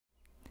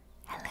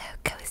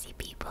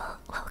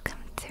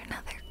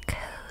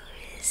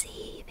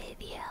cozy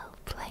video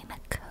playing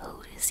a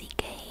cozy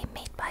game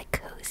made by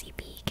Cozy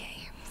Bee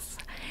Games.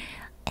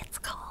 It's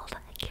called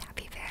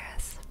Capybara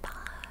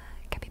Spa.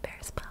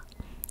 Capybara Spa.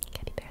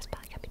 Capybara Spa.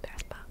 Capybara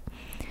Spa.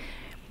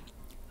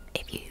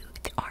 If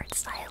the art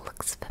style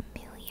looks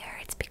familiar,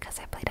 it's because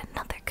I played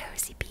another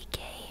Cozy Bee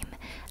game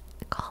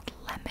called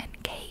Lemon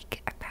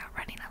Cake about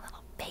running a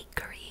little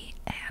bakery,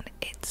 and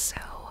it's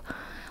so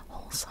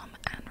wholesome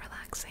and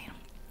relaxing.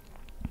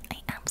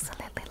 I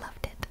absolutely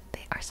loved it.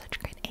 They are such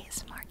great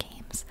ASMR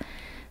games.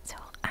 So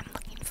I'm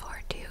looking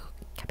forward to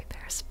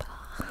Capybara Spa.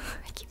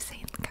 I keep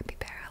saying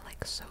capybara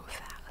like so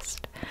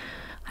fast.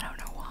 I don't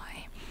know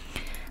why.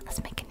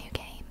 Let's make a new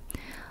game.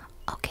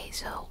 Okay,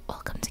 so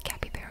welcome to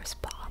Capybara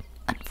Spa.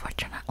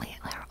 Unfortunately,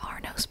 there are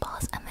no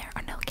spas and there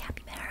are no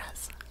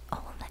capybaras.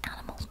 All of the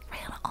animals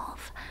ran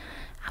off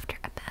after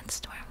a bad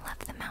storm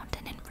left the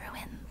mountain in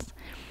ruins.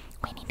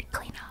 We need to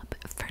clean up,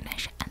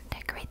 furnish, and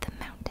decorate the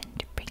mountain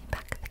to bring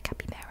back the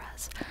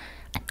capybaras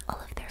and all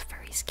of their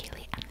furry,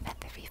 scaly, and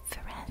feathery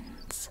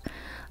friends.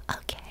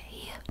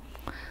 Okay,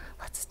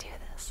 let's do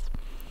this.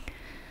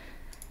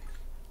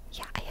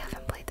 Yeah, I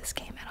haven't played this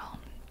game at all.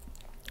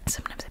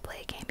 Sometimes I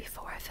play a game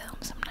before I film,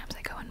 sometimes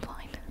I go in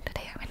blind.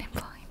 Today I went in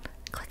blind.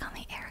 Click on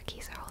the arrow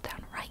keys or hold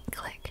down right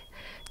click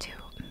to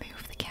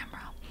move the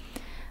camera.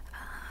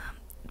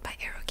 By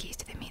arrow keys,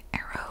 do they mean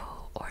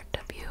arrow or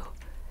W?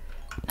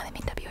 No, they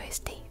mean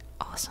WASD.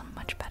 Awesome,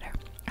 much better.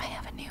 I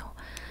have a new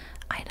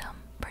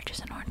item. Purchase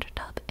an orange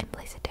tub and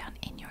place it down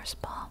in your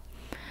spa.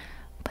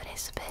 But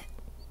it's a bit...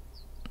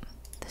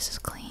 This is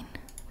clean.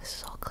 This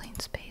is all clean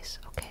space,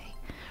 okay.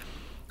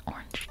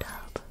 Orange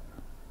tub.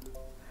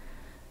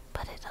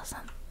 But it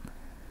doesn't...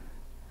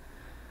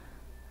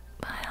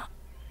 But I don't...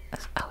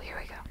 Oh, here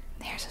we go.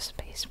 There's a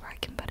space where I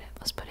can put it.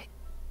 Let's put it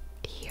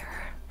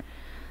here.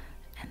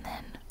 And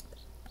then...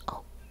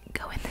 Oh,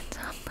 go in the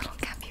tub, little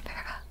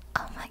capybara.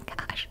 Oh my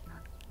gosh.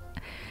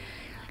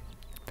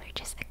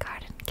 Purchase a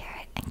garden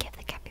carrot and give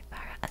the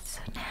capybara a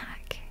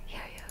snack.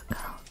 Here you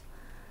go.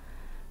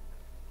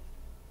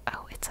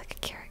 Oh, it's like a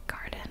carrot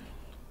garden.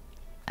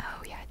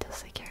 Oh yeah, it does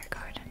say carrot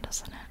garden,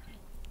 doesn't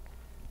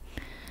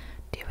it?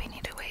 Do we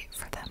need to wait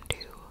for them to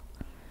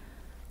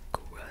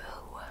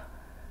grow?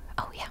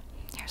 Oh yeah,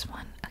 here's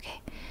one.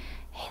 Okay.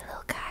 Hey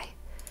little guy,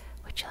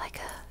 would you like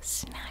a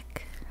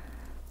snack?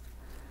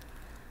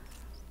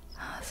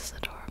 Oh, this is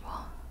adorable.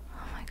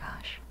 Oh my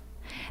gosh.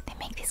 They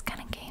make these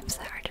kind of games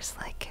that are just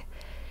like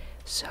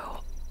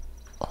so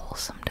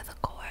wholesome to the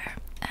core,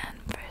 and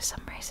for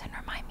some reason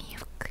remind me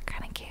of the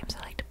kind of games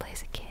I like to play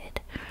as a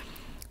kid.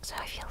 So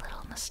I feel a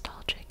little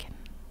nostalgic and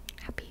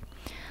happy.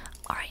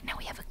 Alright, now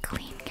we have a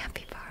clean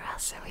capybara,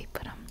 so we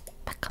put him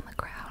back on the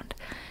ground.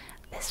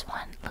 This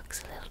one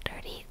looks a little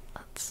dirty.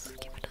 Let's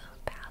give it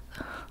a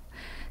bath.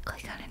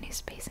 Click on a new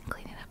space and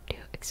clean it up to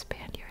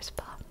expand your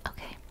spa.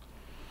 Okay.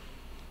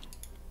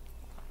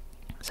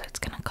 So it's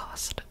gonna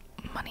cost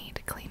money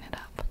to clean it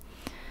up.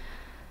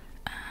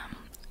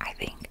 I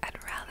think I'd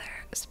rather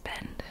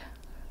spend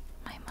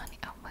my money.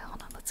 Oh, wait,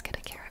 hold on. Let's get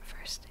a carrot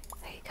first.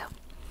 There you go.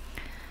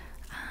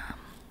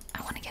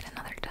 I want to get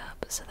another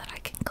tub so that I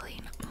can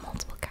clean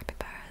multiple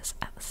capybaras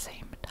at the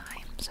same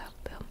time. So,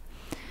 boom.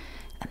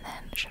 And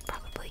then should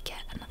probably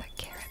get another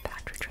carrot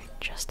patch, which I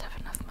just have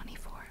enough money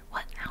for.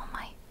 What? How am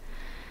I?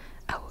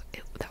 Oh,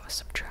 that was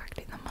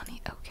subtracting the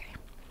money. Okay.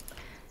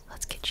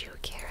 Let's get you a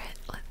carrot.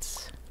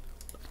 Let's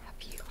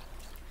have you.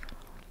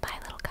 Bye,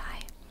 little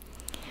guy.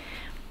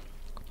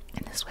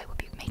 And this way we'll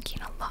be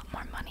making a lot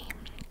more money.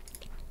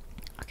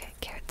 Okay,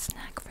 carrot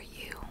snack for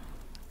you.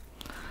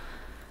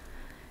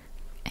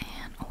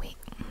 And, oh wait,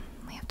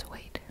 we have to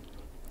wait.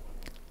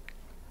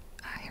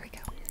 Here we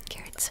go.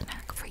 Carrot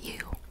snack for you.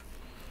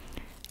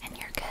 And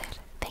you're good.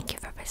 Thank you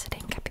for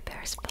visiting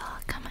Capybara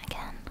Spa. Come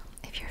again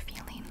if you're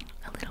feeling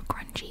a little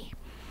grungy.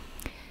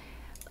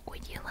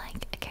 Would you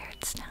like a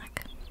carrot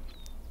snack?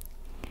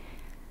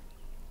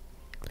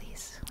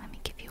 Please, let me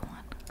give you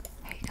one.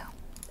 There you go.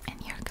 And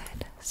you're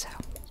good. So,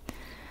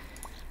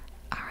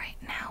 alright,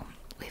 now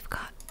we've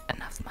got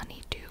enough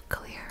money to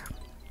clear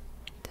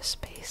the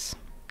space.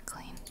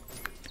 Clean.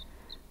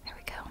 There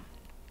we go.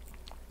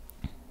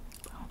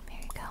 Oh, there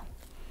you go.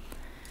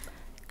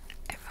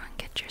 Everyone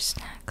get your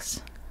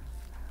snacks.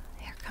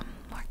 Here come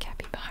more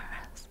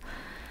capybaras.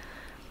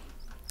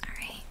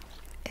 Alright,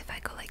 if I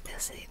go like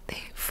this,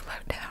 they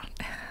float down.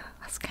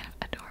 That's kind of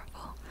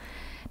adorable.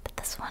 But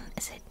this one,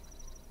 does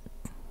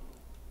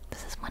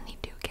this one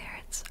need 2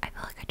 carrots? I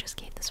feel like I just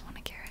gave this one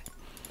a carrot.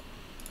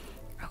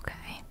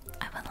 Okay,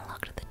 I've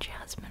unlocked the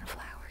jasmine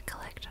flower.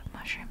 Collect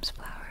mushrooms,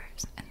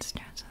 flowers, and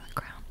stones on the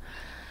ground.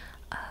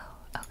 Oh,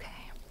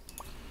 okay.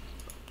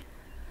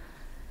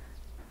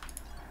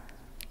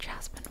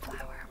 Jasmine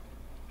flower.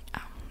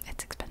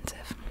 It's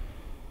expensive.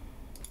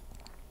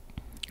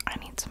 I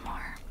need some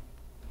more.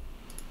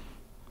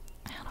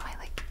 How do I,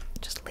 like,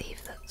 just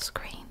leave the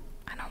screen?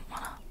 I don't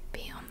want to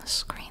be on the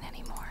screen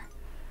anymore.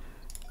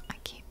 I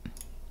keep...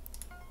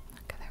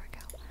 Okay, there we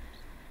go.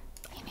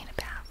 You need a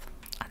bath.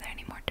 Are there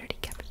any more dirty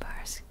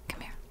capybaras?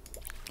 Come here.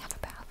 Have a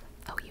bath.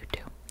 Oh, you do.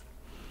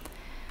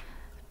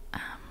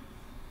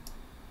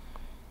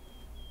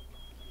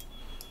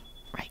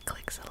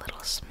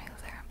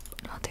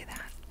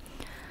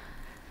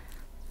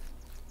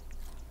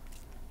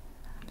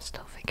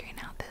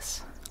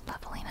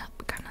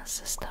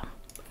 system.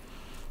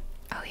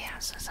 Oh yeah,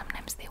 so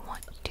sometimes they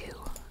want to,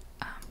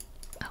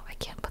 oh, I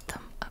can't put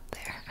them up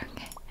there,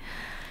 okay.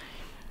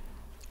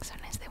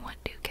 Sometimes they want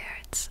 2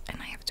 carrots,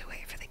 and I have to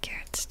wait for the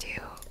carrots to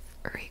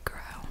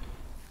regrow.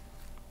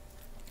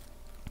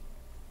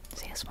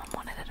 See, this one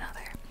wanted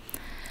another.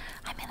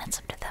 I mean, it's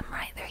up to them,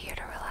 right? They're here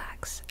to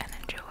relax and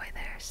enjoy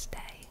their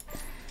stay.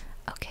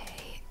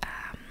 Okay,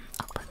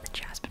 I'll put the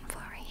jasmine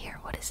flower here.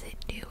 What does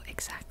it do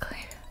exactly?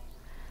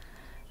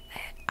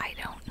 I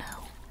don't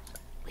know.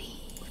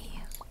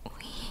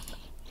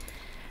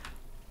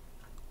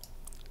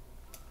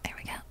 There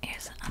we go.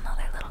 Here's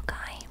another little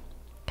guy.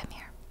 Come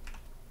here.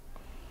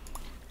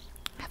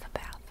 Have a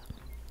bath.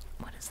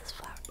 What is this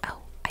flower?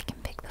 Oh, I can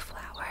pick the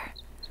flower.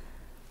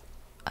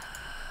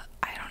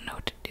 I don't know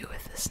what to do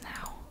with this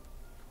now.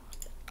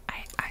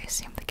 I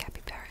assume the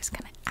capybara is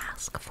gonna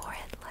ask for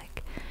it,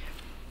 like,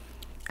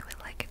 I would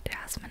like a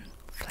jasmine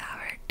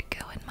flower to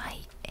go in my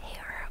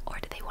hair, or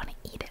do they want to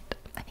eat it?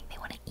 I think they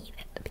want to eat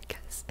it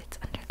because it's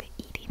under the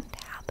eating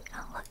tab.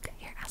 Oh look,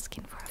 you're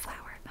asking for a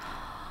flower.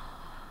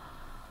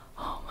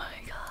 Oh my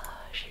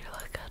gosh, you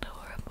look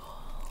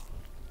adorable.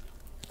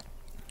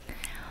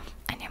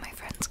 I know my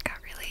friends got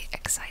really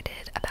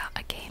excited about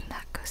a game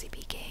that Cozy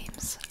Bee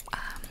Games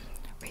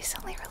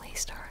recently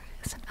released, or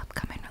is an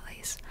upcoming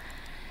release,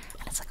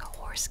 and it's like a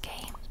horse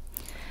game.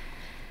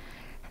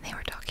 And they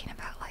were talking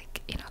about,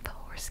 like, you know, the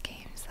horse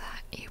games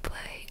that you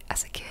play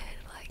as a kid,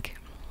 like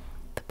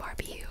the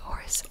Barbie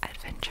Horse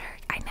Adventure.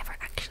 I never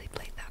actually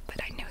played that,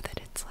 but I know that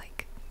it's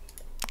like,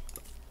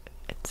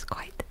 it's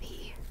quite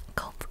the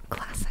cult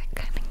classic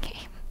kind of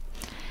game.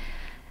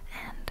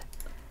 And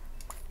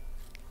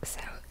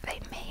so they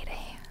made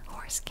a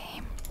horse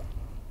game,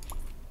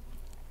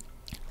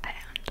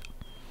 and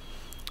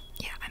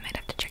yeah, I might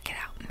have to check it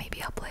out.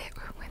 Maybe I'll play it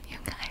with you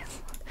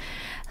guys,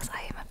 as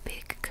I am a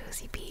big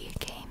Cozy Bee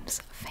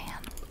Games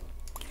fan.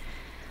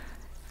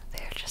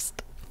 They're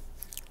just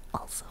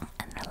wholesome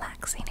and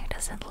relaxing. Who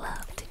doesn't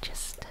love to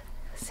just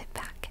sit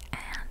back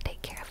and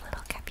take care of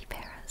little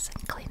capybaras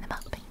and clean them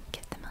up and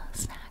give them a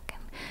snack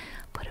and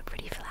put a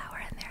pretty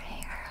flower in their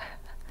hair?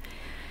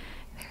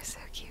 They're so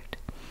cute.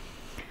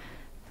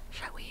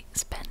 Shall we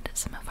spend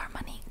some of our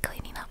money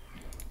cleaning up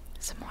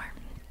some more?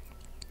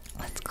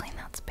 Let's clean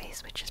that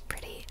space, which is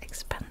pretty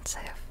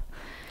expensive.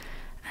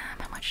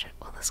 How much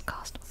will this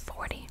cost?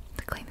 40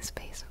 to clean the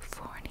space.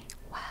 40.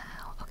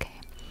 Wow. Okay.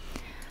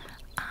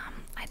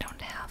 I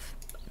don't have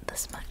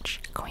this much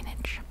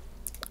coinage.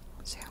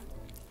 So,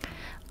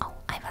 oh,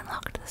 I've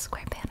unlocked the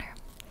square banner.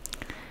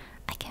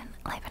 I can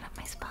liven up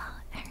my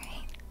spa.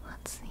 Alright,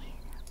 let's see.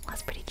 Well,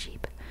 that's pretty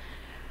cheap.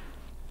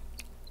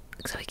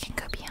 So we can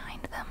go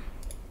behind them.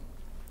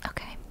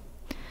 Okay.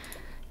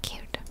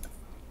 Cute.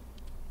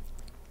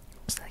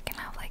 So they can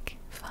have, like,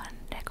 fun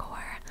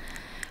decor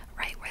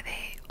right where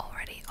they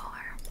already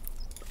are.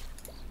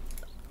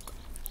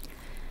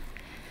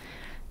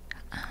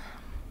 I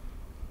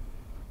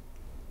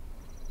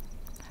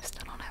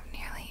still don't have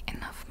nearly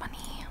enough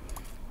money.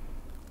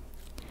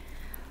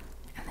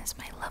 And this is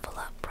my level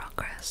up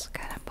progress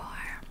kind of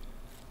bar.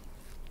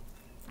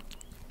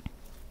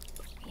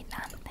 We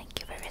done. Thank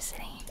you for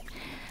visiting.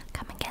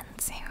 Come again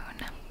soon.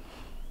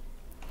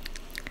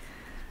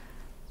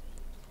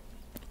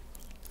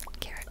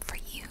 Carrot for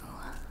you.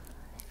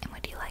 And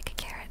would you like a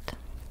carrot?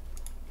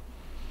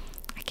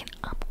 I can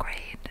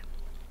upgrade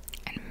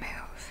and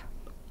move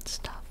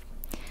stuff.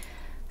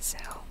 So,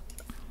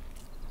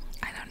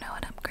 I don't know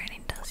what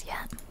upgrading does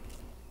yet.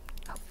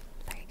 Oh,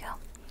 there you go.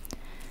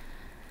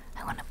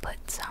 I want to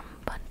put some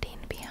bunting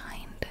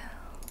behind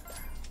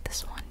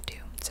this one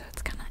too, so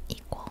it's kind of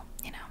equal,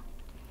 you know.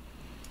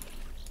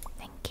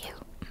 Thank you.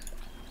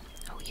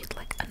 Oh, you'd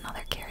like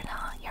another carrot,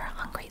 huh? You're a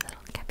hungry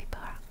little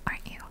capybara,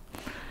 aren't you?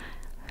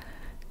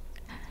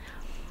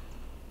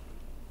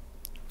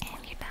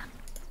 And you're done.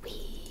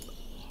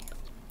 Whee!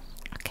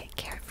 Okay,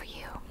 carrot for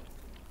you.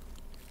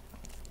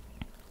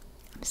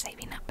 I'm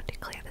saving up to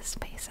clear this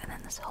space, and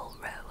then this whole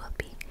row will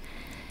be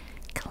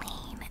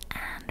clean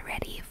and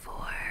ready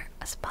for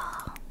a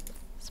spa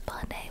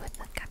day with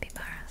the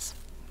capybaras.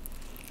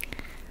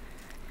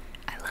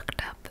 I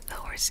looked up the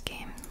horse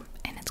game,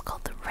 and it's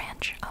called the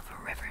Ranch of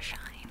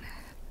Rivershine.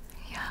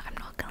 Yeah, I'm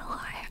not gonna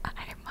lie,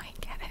 I might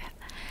get it.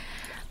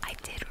 I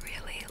did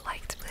really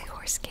like to play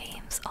horse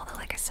games, although,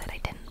 like I said, I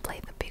didn't play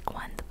the big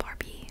one, the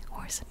Barbie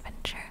Horse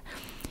Adventure,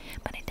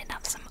 but I did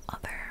have some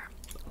other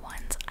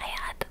ones. I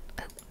had,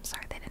 oh,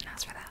 sorry, they didn't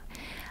ask for that.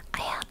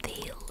 I had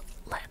the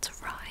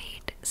Let's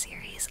Ride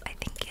series, I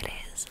think it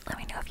is. Let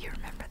me know if you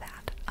remember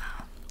that.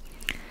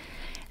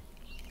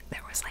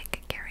 There was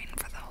like caring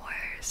for the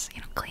horse,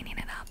 you know, cleaning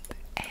it up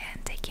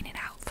and taking it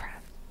out for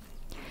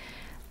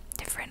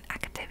different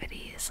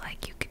activities.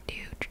 Like you could do,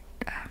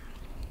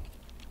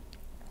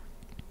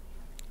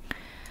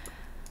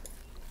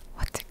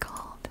 what's it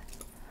called?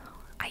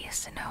 I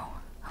used to know,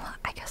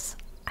 I guess,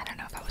 I don't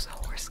know if I was a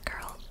horse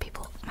girl.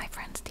 My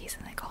friends tease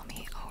and they call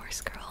me a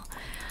horse girl,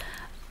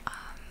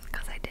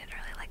 because I did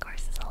really like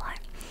horses a lot.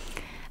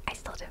 I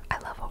still do. I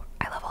love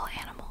all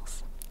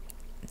animals,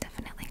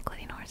 definitely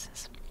including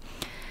horses.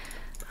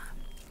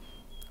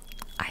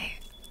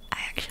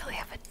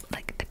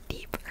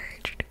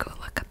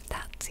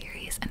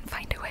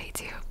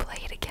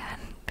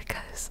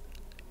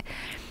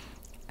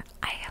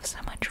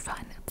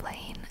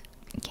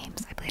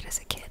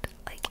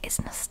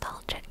 is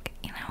nostalgic,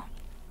 you know?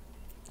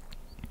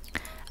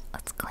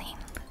 Let's clean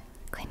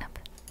up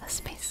the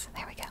space.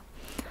 There we go.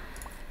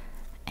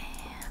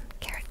 And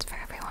carrots for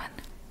everyone.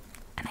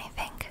 And I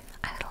think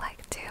I would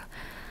like to,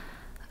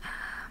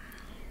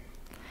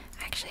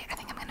 actually, I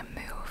think I'm gonna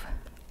move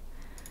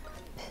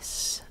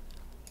this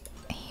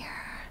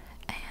here,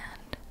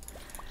 and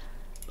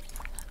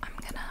I'm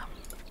gonna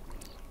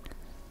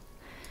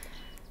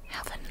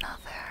have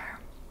another,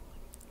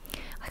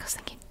 like I was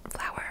thinking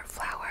flower,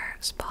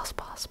 spa,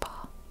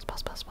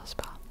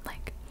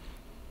 like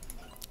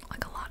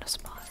a lot of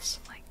spas,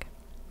 like,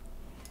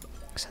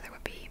 so there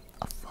would be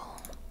a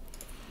full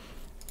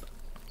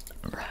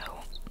row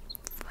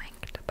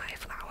flanked by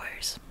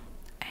flowers,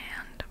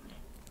 and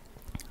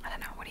I don't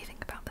know, what do you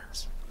think about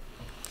this?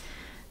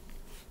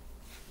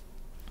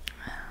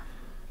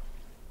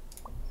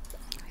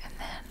 And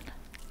then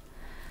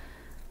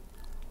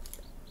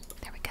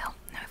there we go.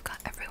 Now I've got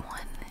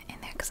everyone in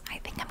there because I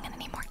think I'm gonna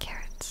need more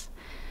carrots.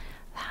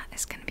 That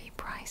is gonna be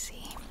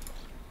pricey.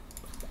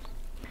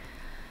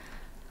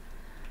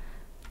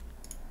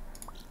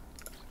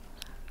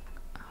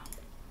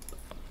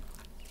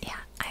 Yeah,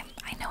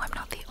 I know I'm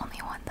not the only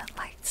one that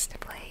likes to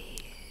play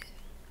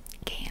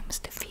games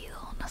to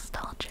feel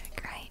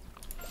nostalgic, right?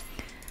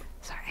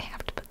 Sorry, I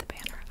have to put the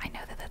banner. I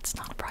know that that's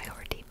not a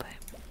priority, but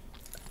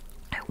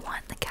I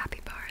want the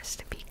capybaras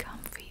to be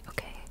comfy,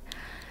 okay?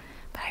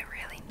 But I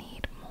really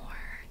need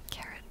more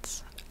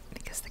carrots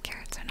because the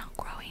carrots are not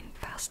growing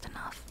fast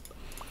enough.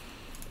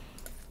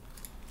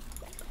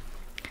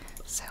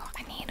 So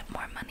I need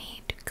more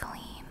money to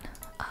clean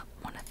up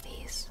one of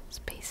these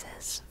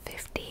spaces.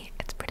 50.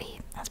 That's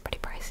pretty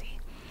pricey.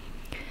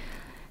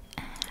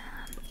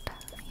 And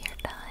you're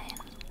done.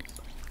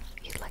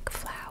 You'd like a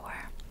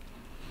flower.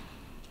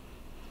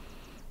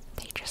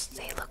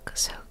 They look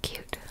so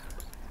cute.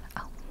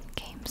 Oh,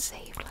 game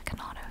saved, like an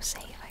auto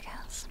save, I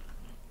guess.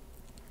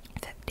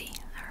 50.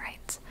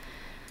 Alright.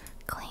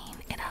 Clean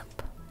it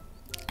up.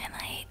 And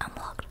I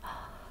unlocked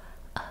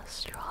a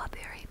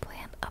strawberry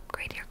plant.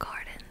 Upgrade your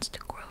gardens to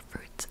grow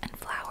fruits and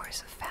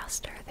flowers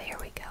faster. There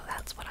we go.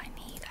 That's what I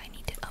need. I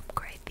need to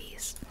upgrade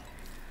these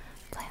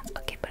plants.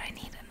 Okay, but I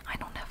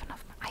don't have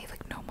enough. I have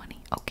like no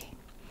money. Okay.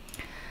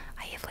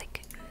 I have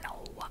like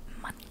no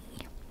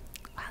money.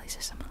 Wow, these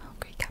are some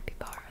hungry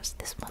capybaras.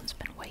 This one's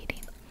been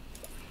waiting.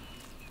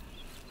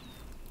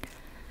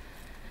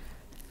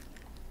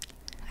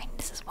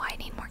 This is why I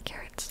need more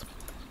carrots.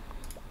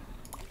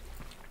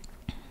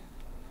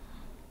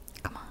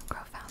 Come on,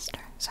 grow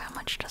faster. So how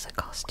much does it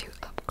cost to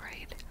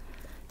upgrade?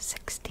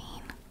 16.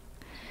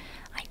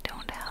 I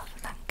don't have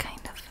that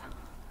kind of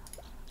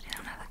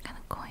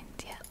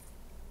coins yet.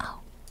 Oh.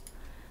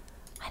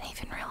 I didn't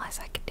even realize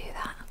I could do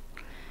that.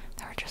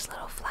 There were just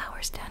little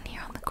flowers down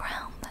here on the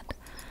ground that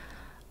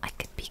I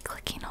could be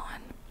clicking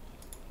on.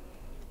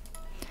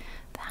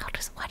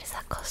 Why does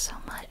that cost so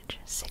much?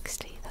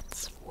 60.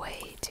 That's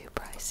way too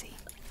pricey.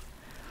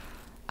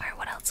 Alright,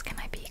 what else can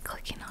I be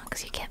clicking on?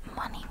 Because you get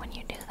money when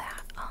you do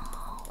that.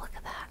 Oh, look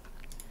at that.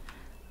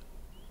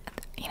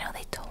 You know,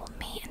 they told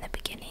me in the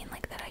beginning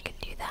like that I could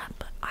do that,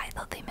 but I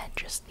thought they meant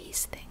just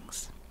these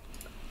things.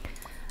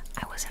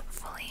 I wasn't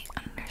fully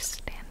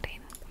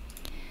understanding.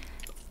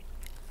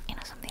 You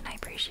know, something I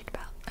appreciate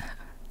about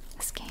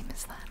this game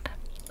is that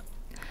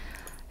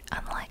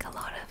unlike a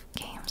lot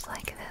of games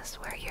like this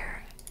where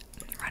you're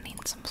running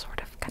some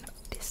sort of kind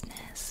of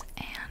business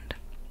and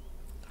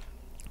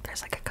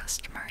there's like a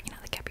customer, you know,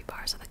 the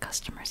capybaras are the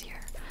customers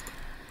here.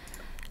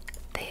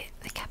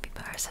 The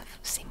capybaras have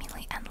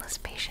seemingly endless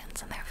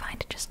patience and they're fine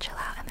to just chill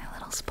out in their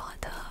little spa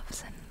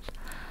tubs, and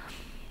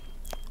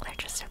they're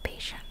just so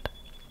patient.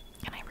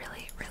 And I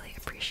really, really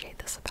appreciate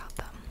this about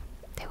them.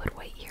 They would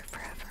wait here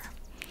forever.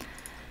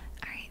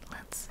 Alright,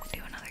 let's do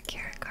another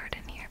carrot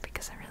garden here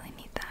because I really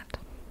need that.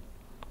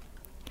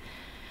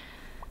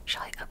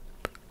 Shall I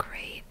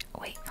upgrade?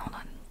 Wait, hold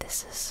on.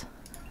 This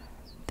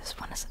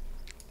one is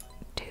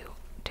 2.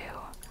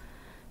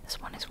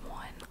 This one is 1.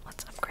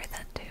 Let's upgrade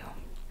that too.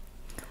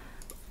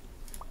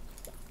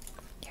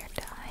 You're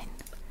done.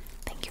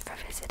 Thank you for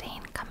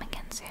visiting. Come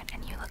again soon.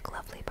 And you look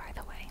lovely, by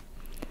the way.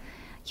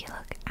 You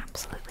look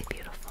absolutely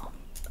beautiful.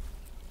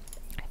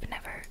 I've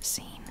never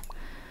seen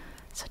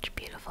such a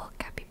beautiful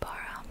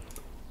capybara.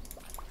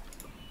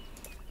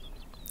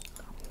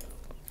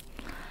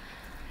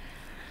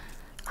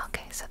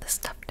 Okay, so the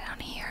stuff down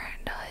here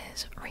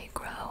does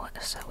regrow,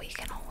 so we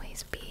can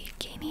always be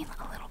gaining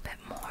a little bit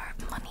more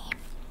money,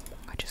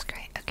 which is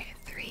great. Okay,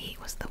 3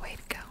 was the way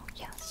to go.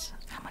 Yes.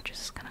 How much is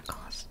this gonna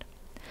cost?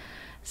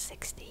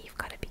 60. You've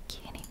got to be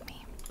kidding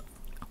me.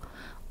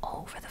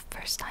 Oh, for the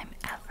first time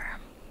ever,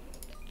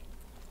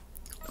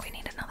 we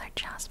need another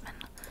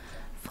jasmine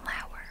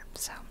flower,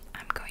 so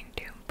I'm going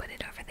to put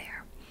it over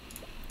there.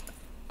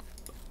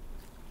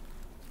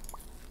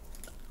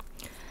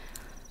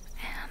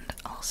 And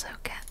also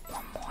get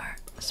one more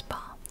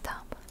spa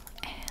tub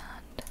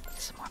and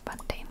some more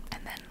bunting,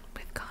 and then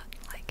we've got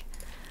like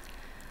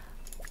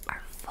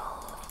our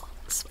full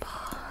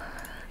spa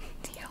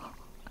deal.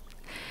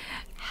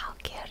 How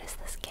cute is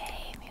this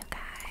game, you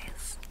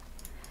guys?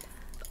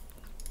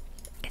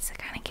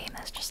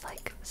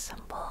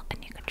 symbol,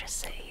 and you can just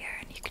sit here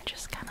and you can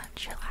just kind of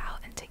chill out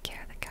and take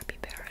care of the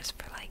capybaras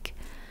for like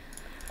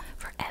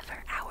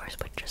forever. Hours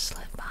would just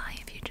slip by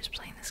if you're just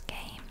playing this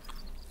game.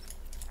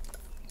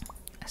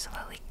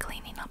 Slowly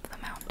cleaning up the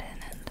mountain,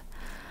 and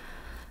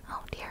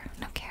oh dear,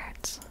 no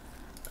carrots.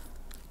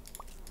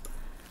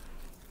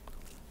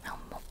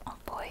 Oh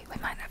boy,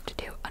 we might have to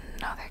do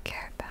another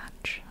carrot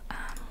patch.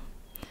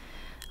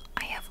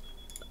 I have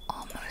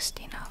almost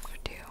enough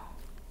to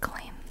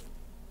clean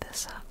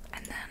this up,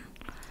 and then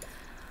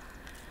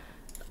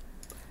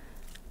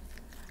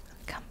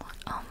come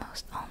on,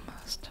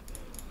 almost.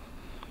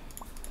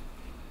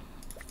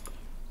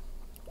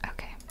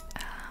 Okay,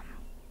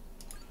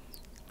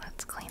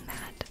 let's clean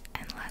that,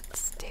 and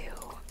let's do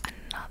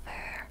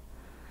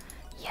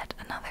yet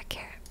another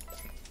carrot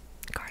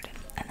garden,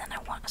 and then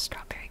I want a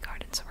strawberry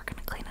garden, so we're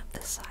gonna clean up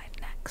this side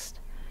next.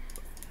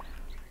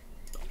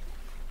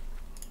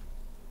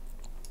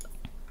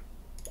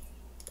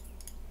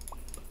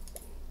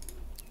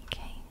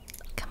 Okay,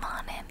 come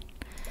on in.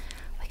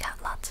 We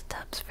got lots of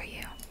tubs for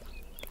you.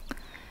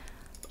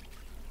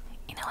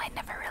 You know, I'd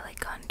never really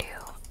gone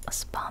to a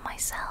spa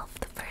myself.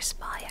 The first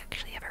spa I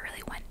actually ever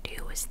really went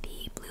to was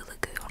the Blue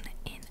Lagoon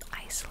in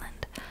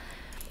Iceland,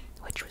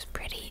 which was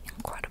pretty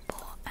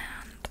incredible,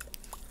 and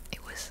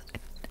it was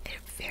a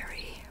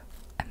very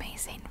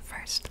amazing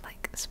first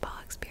like spa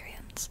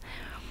experience.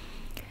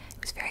 It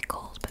was very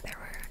cold, but there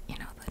were, you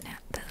know,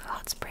 the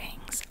hot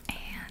springs,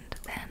 and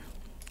then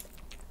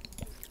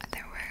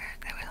there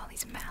were all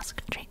these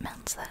mask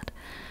treatments that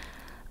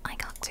I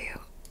got to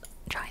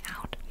try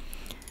out,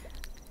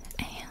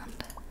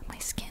 and my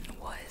skin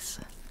was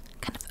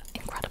kind of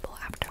incredible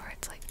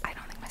afterwards. Like, I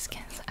don't think my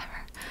skin's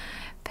ever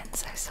been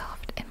so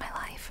soft in my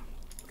life.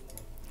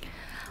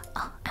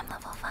 Oh, I'm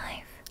level 5.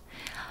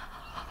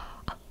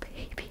 A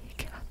baby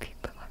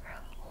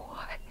capybara.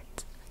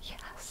 What?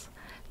 Yes.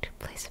 To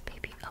place a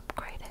baby,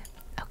 upgrade it.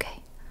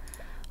 Okay.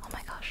 Oh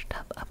my gosh,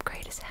 tub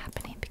upgrade is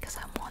happening because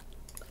I want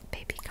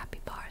baby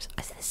capybaras.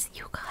 Is this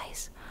you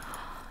guys?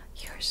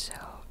 You're so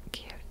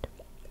cute.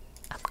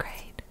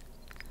 Upgrade.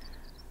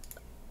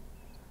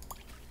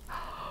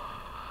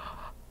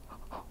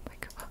 Oh my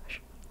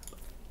gosh.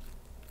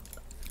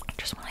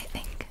 Just when I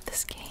think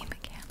this game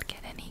can't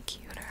get any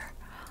cuter,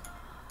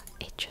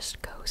 it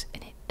just goes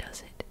and it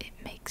does it. It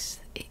makes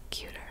it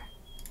cuter.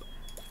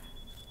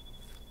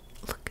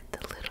 Look at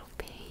the little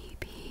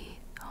baby.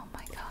 Oh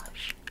my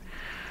gosh.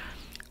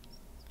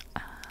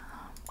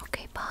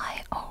 Okay,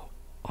 bye. Oh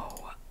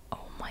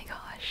my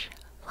gosh.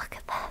 Look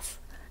at this.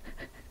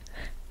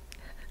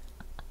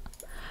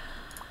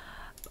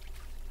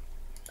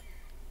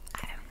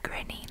 I'm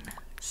grinning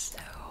so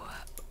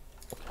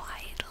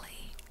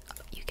widely.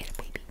 You get a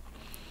baby.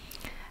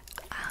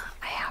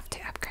 I have to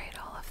upgrade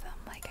all of them.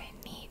 Like, I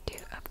need to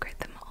upgrade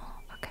them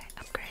all. Okay,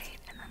 upgrade,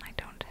 and then I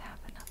don't have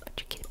enough, but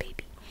you get a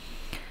baby.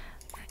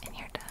 And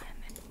you're done.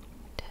 And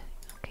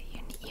okay,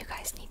 you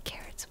guys need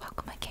carrots.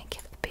 Welcome. I can't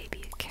give the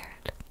baby a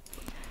carrot.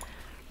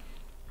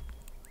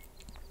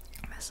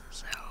 This is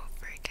so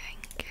freaking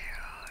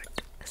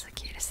cute. It's the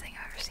cutest thing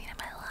I've ever seen in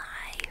my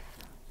life.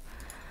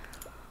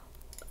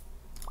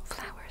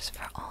 Flowers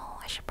for all.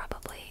 I should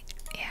probably,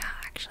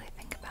 actually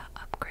think about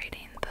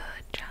upgrading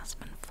the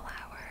jasmine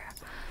flower.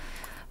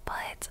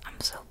 But I'm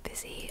so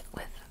busy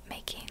with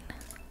making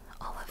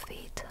all of the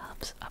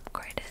tubs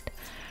upgraded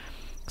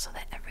so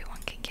that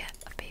everyone can get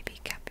a baby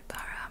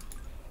capybara.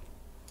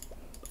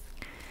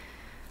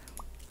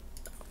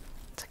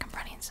 It's like I'm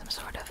running some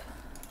sort of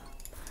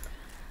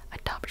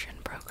adoption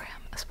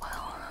program as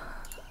well.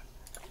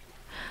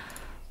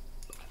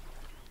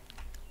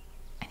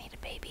 I need a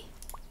baby.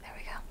 There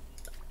we go.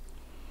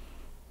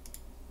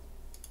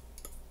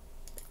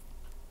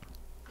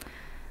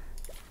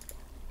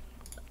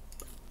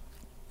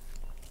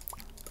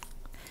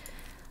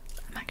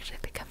 I'm actually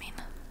becoming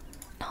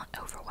not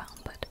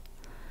overwhelmed, but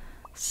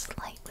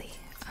slightly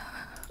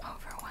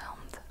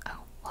overwhelmed.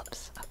 Oh,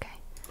 whoops, okay.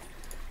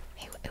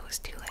 It was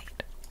too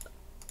late.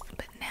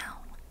 But now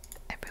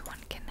everyone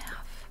can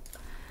have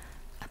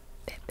a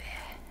baby.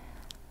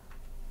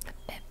 The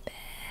baby.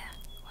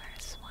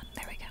 Where's one?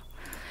 There we go.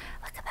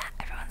 Look at that.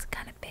 Everyone's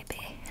got a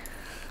baby.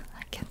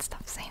 I can't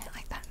stop saying it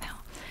like that now.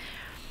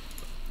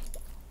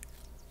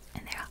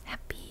 And they're all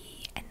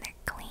happy and they're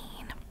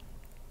clean.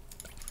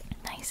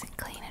 Nice and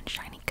clean and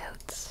shiny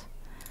coats.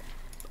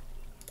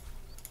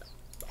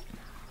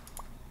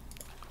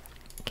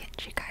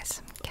 Get you guys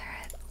some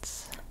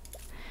carrots.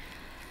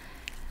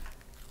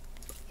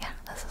 Yeah,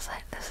 this is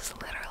it. This is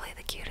literally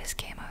the cutest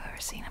game I've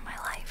ever seen in my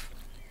life.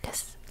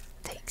 Just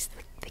takes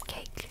the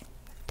cake,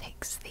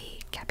 takes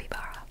the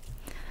capybara.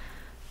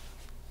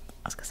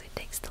 I was gonna say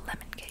takes the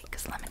lemon cake,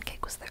 because lemon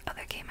cake was the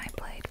other game I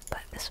played,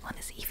 but this one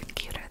is even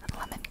cuter than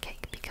lemon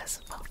cake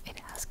because, well, it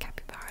has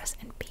capybaras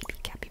and baby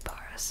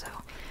capybaras, so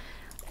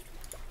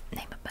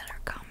name a better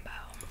combo.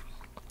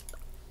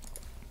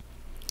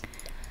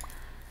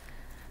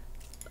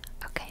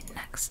 Okay,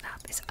 next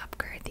up is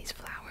upgrade these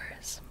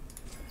flowers.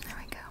 There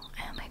we go,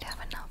 and I'd have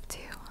enough to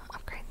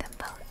upgrade them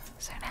both,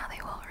 so now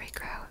they will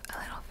regrow a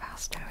little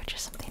faster, which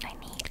is something I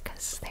need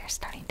because they're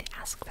starting to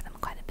ask for them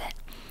quite a bit.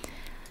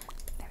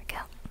 There we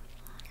go.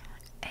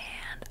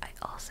 And I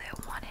also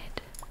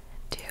wanted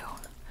to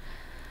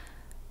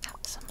have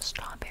some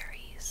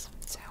strawberries,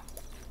 so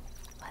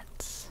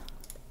let's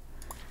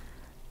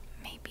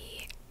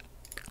maybe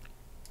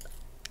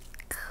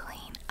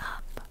clean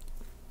up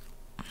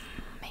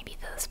maybe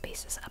those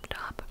spaces up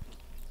top.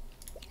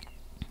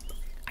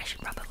 I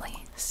should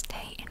probably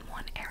stay in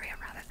one area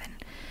rather than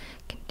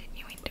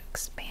continuing to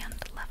expand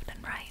left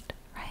and right,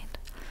 right?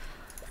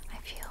 I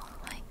feel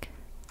like,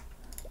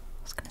 I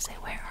was gonna say,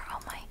 where are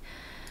all my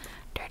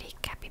dirty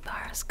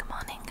capybaras? Come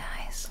on in,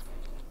 guys.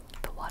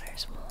 The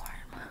water's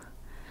warm.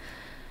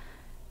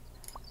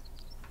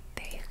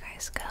 There you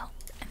guys go.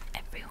 And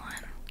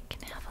everyone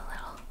can have a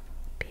little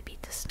baby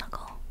to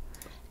snuggle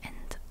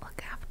and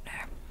look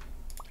after.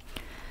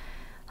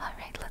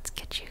 Alright, let's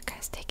get you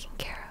guys taken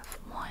care of.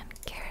 One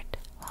carrot,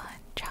 one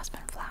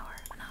jasmine flower,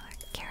 another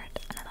carrot,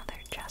 and another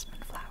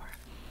jasmine flower.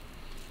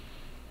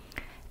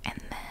 And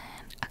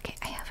then, okay,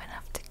 I have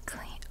enough to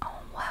clean. Oh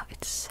wow,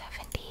 it's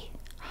 70.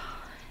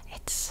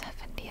 It's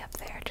 70 up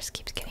there. It just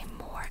keeps getting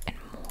more and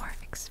more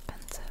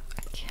expensive.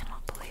 I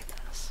cannot believe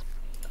this.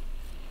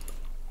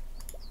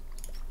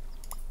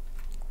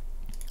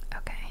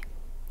 Okay,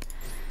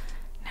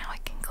 now I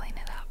can clean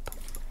it up.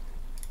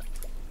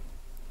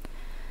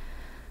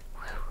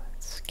 Whew,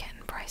 it's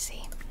getting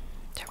pricey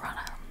to run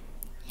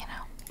a, you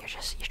know, you're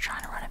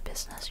trying to run a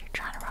business, you're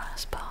trying to run a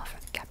spa for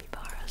the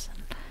capybaras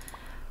and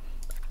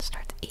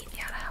start to eat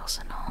out of house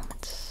and home.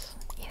 It's,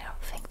 you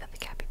don't think that the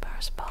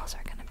capybara spas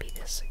are gonna be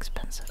this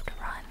expensive to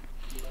run,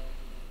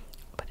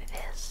 but it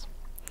is.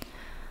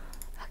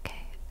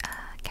 Okay,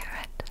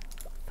 carrot,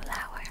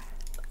 flower,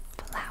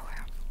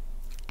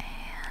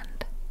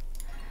 and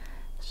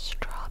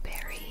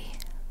strawberry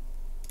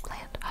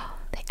plant. Oh,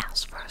 they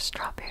asked for a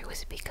strawberry.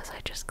 Was it because I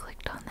just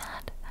clicked on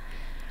that?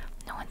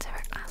 No one's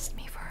ever asked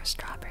me for a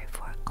strawberry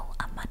before. Oh,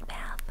 a mud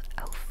bath.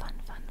 Oh, fun,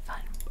 fun,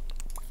 fun.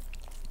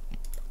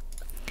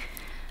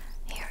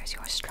 Here is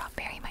your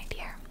strawberry, my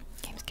dear.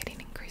 Game's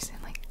getting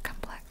increasingly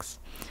complex.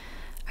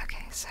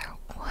 Okay, so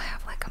we'll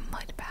have like a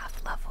mud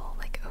bath level,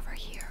 like over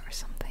here or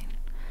something.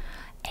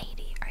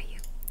 80, are you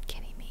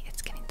kidding me?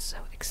 It's getting so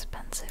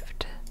expensive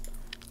to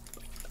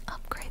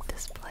upgrade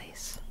this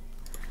place.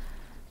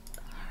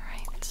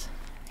 Alright,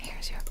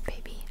 here's your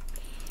baby.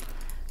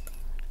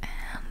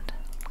 And,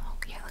 oh,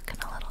 you're looking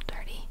a little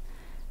dirty.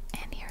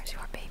 And here's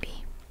your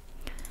baby.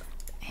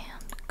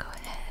 And go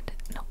ahead,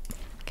 nope,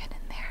 get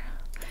in there.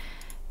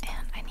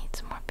 And I need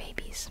some more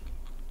babies.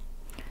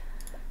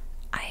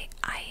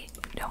 I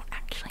don't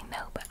actually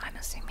know, but I'm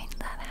assuming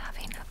that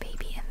having a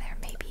baby in there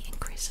maybe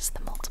increases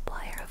the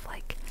multiplier of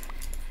like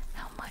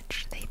how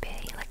much they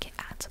pay, like it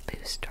adds a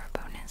boost or a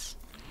bonus.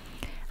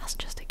 That's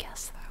just a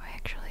guess though, I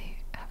actually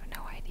have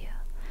no idea.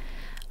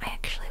 I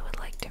actually would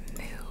like to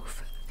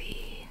move the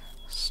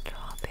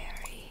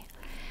strawberry.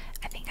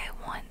 I think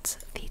I want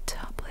the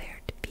top layer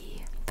to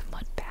be the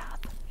mud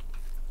bath.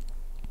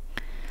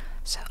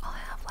 So I'll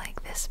have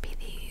like this be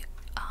the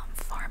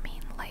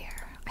farming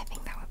layer. I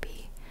think that would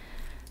be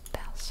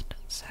best.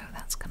 So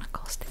that's gonna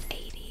cost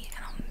 80,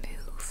 and I'll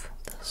move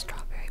the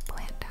strawberry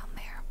plant down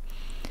there.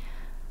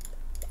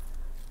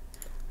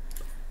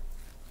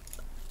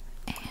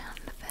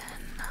 And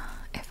then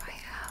if I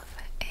have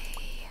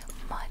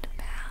a mud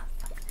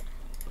bath,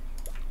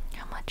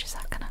 how much is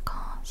that gonna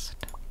cost?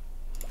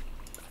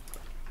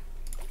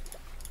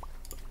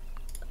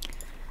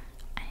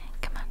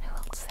 And come on, who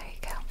else? There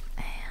you go.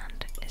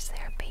 And is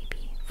there a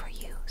baby for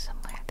you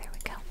somewhere? There we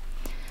go.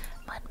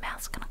 Mud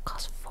bath's gonna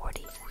cost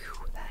 40.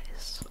 Whew, that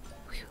is,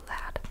 whew,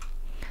 lad.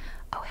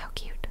 Oh, how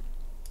cute.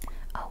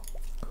 Oh,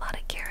 a lot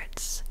of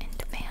carrots in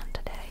demand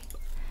today.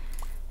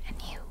 And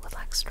you would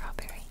like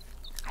strawberry.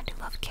 I do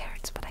love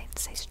carrots, but I'd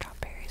say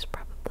strawberries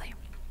probably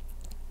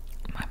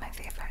are my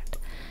favorite.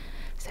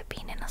 So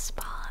being in a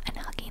spa and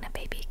hugging a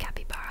baby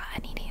capybara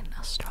and eating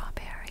a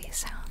strawberry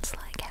sounds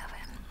like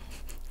heaven.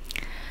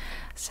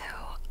 So,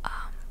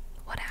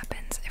 what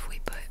happens if we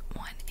put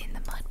one in the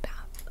mud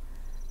bath?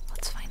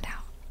 Let's find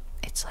out.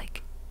 It's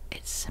like,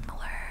 it's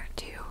similar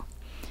to,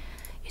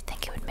 you'd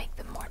think it would make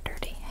them more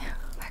dirty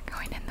by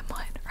going in the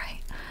mud,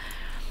 right?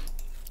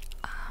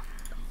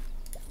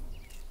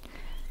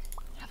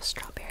 Have a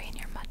strawberry in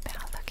your mud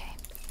bath, okay?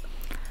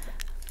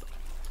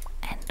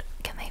 And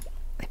can they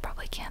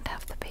probably can't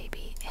have the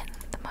baby in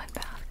the mud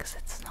bath because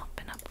it's not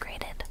been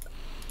upgraded.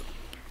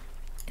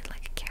 It's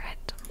like a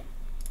carrot.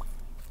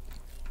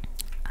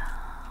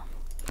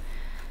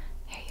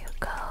 Here you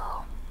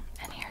go.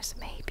 And here's a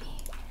baby.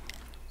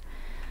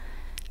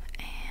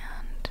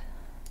 And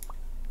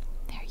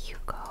there you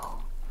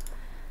go.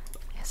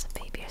 Here's a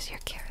baby. Here's your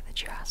carrot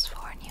that you asked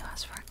for, and you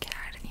asked for a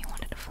carrot, and you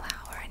wanted a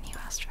flower, and you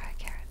asked for a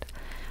carrot.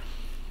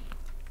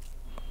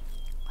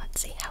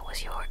 Let's see, how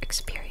was your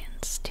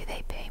experience? Do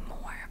they pay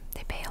more?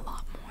 They pay a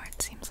lot more,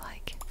 it seems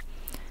like.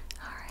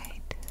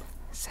 Alright,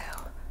 so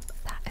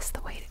that is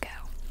the way to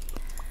go.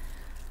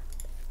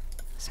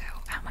 So,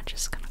 how much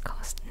is it gonna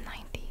cost?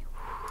 90.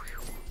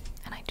 Whew.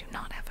 And I do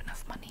not have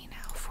enough money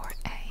now for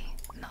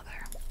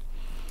another.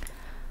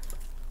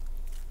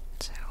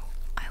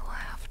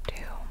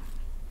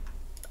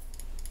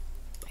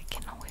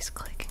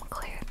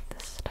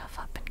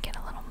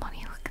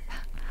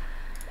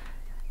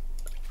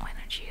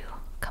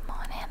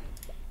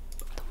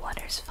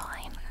 flower's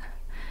fine.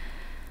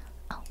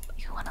 Oh,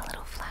 you want a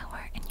little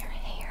flower in your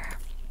hair?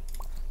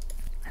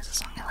 There's a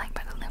song I like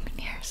by the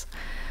Lumineers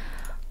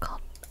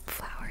called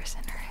Flowers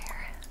in Her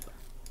Hair.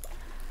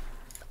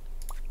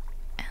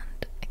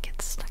 And it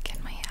gets stuck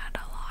in my head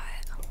a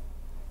lot.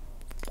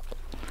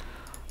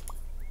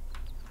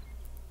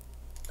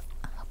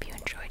 I hope you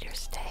enjoyed your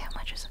stay. How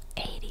much is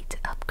 80 to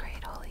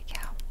upgrade? Holy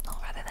cow. Well,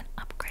 rather than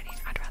upgrading,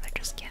 I'd rather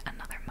just get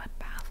another mud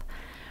bath.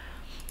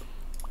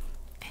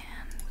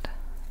 And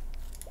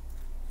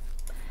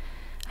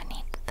I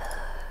need the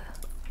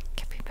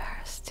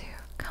capybaras to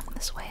come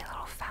this way a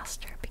little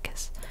faster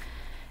because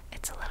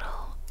it's a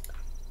little,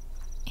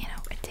 you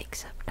know, it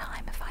takes up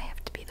time if I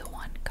have to be the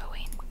one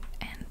going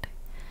and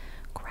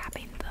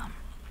grabbing them.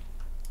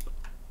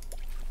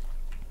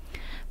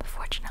 But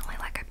fortunately,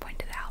 like I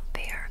pointed out,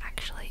 they are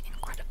actually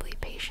incredibly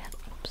patient.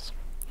 Oops.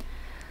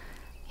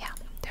 Yeah,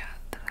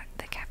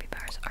 the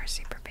capybaras are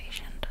super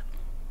patient.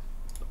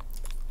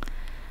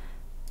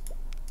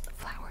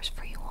 Flowers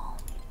for you all.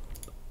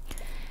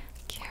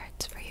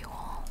 Carrots for you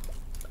all.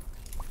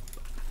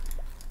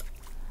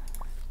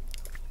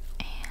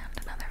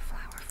 And another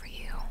flower for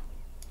you.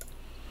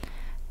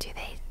 Do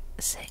they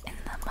sit in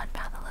the mud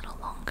bath a little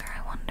longer,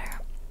 I wonder?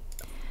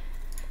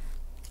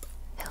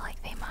 I feel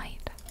like they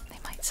might. They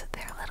might sit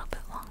there a little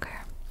bit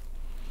longer.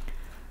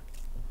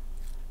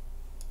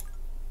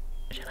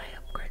 Should I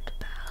upgrade the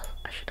bath?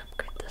 I should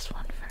upgrade this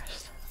one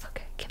first.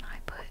 Okay, can I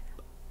put...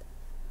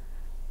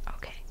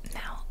 Okay,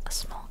 now a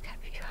small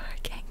capybara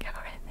can go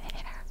in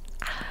there.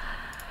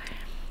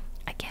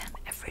 Again,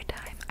 every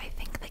time I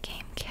think the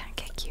game can't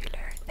get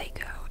cuter, they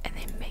go and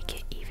they make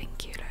it even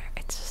cuter.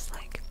 It's just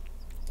like,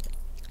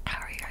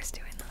 how are you guys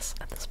doing this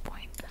at this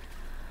point?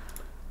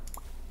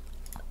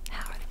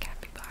 How are the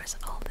capybaras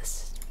all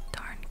this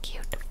darn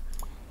cute?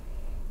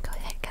 Go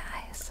ahead,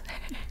 guys.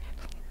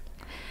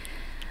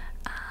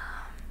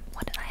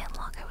 What did I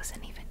unlock? I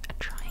wasn't even a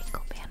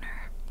triangle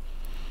banner.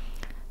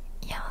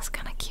 Yeah, that's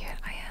kind of cute,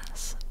 I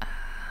guess.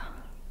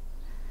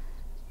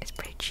 It's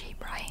pretty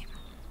cheap, right?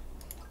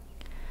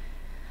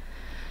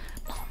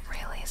 Not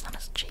really, it's not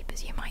as cheap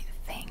as you might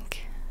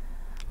think.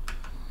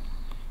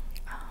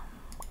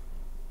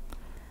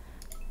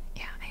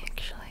 Yeah,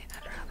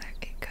 I'd rather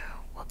it go.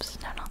 Whoops,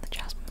 no, not the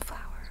jasmine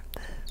flower.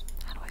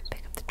 How do I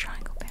pick up the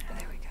triangle banner?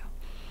 There we go.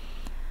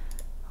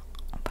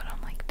 I'll put them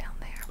like down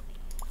there.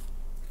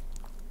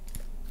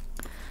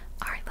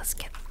 Alright, let's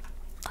get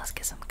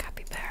some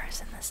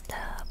capybaras in this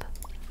tub.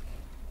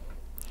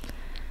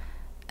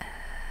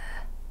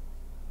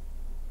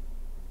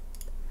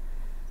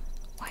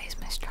 Why is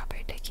my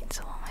strawberry taking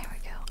so long? There we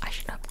go. I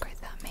should upgrade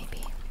that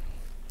maybe.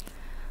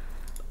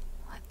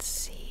 Let's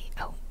see.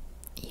 Oh,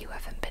 you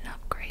haven't been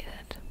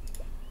upgraded.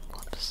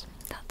 Whoops,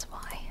 that's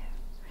why.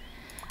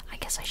 I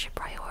guess I should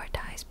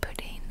prioritize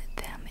putting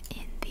them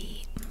in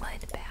the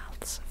mud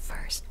baths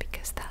first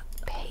because that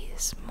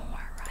pays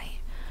more, right?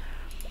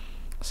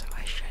 So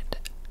I should,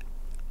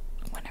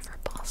 whenever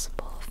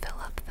possible, fill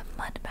up the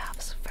mud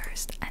baths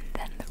first and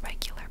then the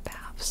regular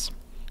baths.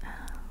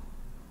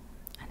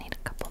 I need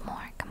a couple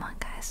more. Come on,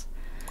 guys.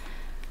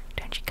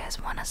 Don't you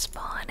guys want a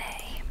spa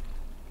day?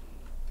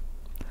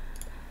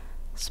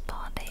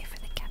 Spa day for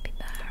the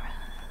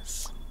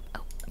capybaras.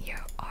 Oh,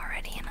 you're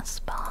already in a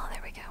spa.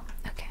 There we go.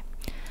 Okay.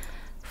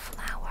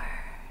 Flower.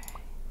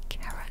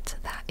 Carrot.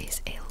 That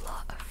is a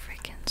lot of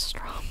freaking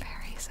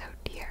strawberries. Oh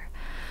dear.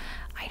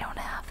 I don't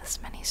have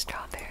this many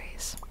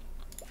strawberries.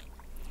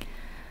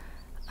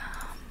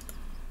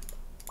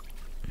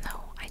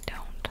 No, I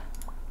don't.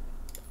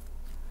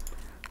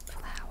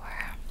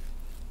 Flower.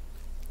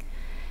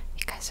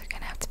 You guys are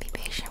gonna have to be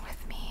patient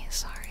with me.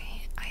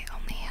 Sorry, I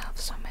only have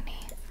so many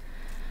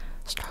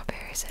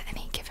strawberries at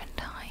any given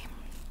time.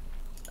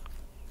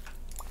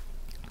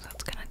 So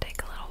it's gonna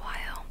take a little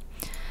while.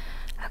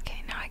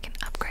 Okay, now I can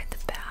upgrade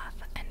the bath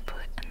and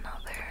put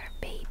another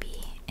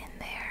baby in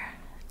there.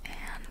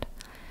 And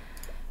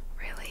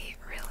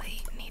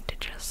really need to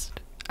just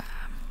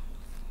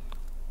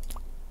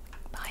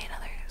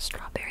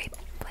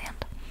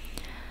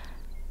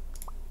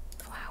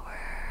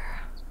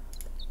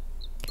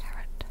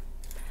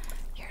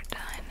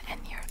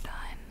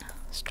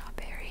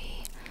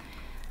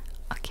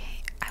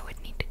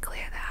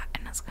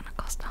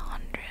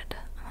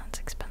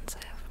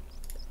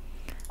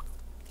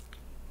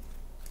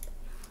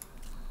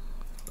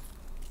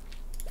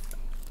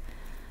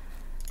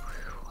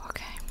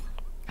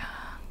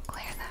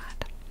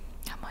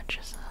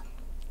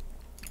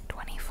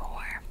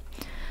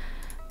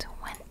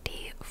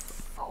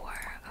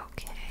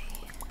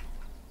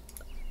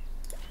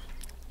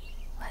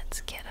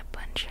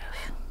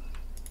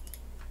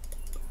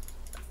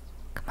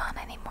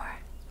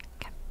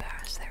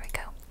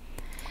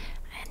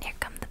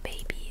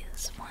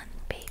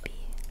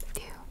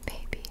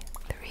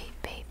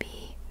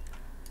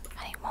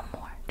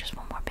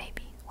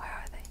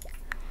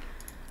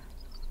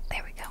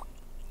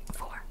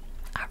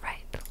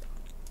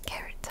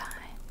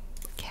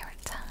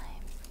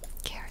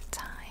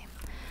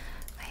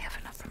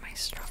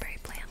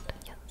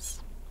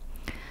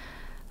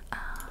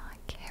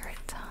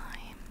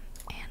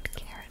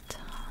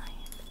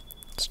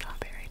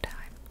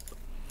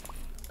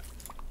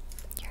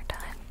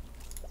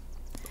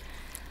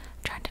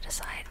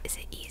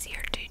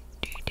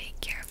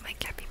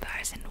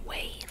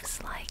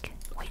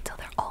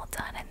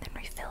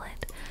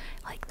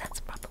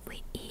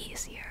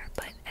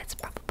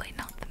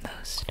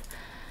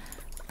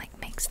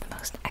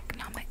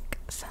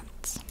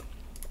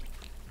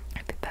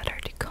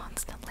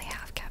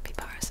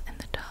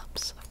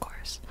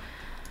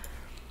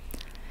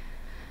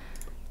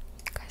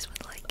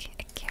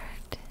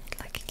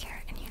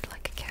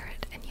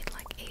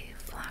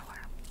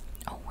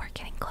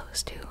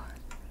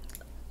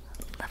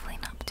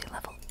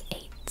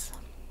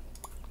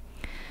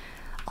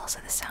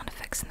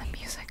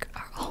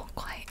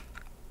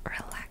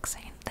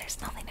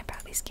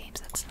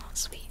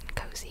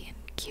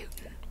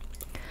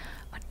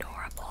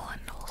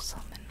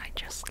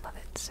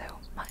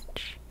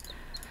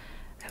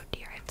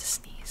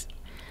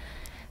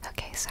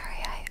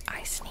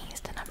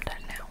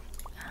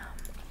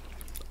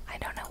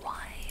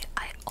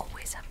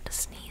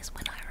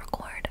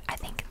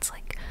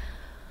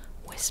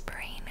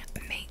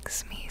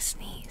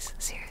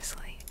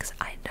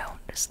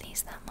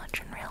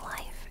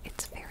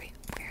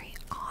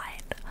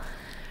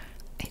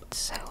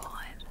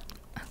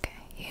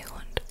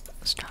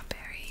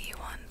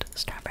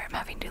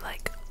to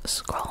like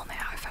scroll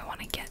now if I want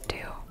to get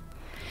to.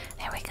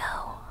 There we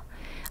go.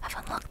 I've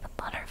unlocked the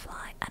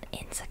butterfly and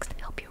insects to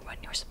help you run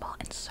your spa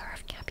and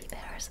serve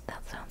capybaras.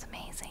 That sounds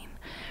amazing.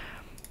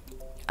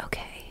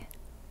 Okay.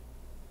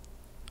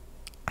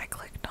 I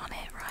clicked on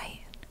it,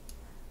 right?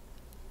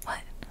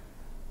 What?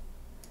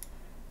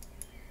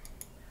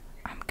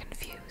 I'm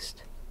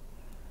confused.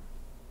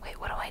 Wait,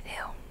 what do I do?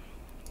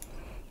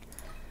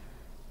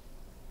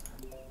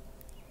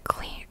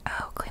 Clean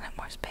up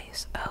more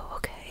space. Oh,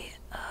 okay.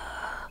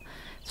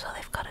 So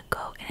they've got to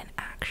go in an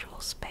actual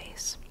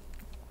space.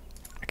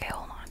 Okay,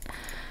 hold on.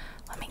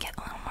 Let me get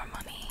a little more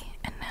money.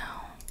 And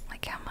now,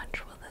 like, how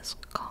much will this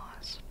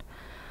cost?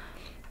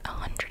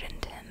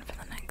 110 for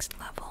the next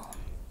level.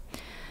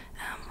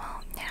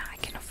 Well, yeah, I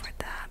can afford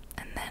that.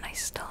 And then I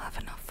still have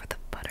enough for the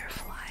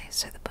butterfly.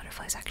 So the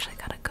butterfly's actually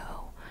gotta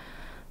go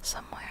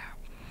somewhere.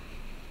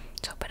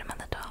 So put them at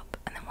the top.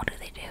 And then what do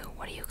they do?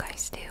 What do you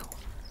guys do?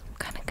 I'm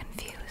kind of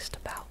confused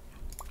about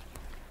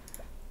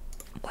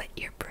what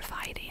you're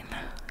providing.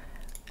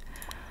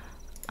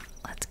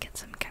 Let's get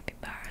some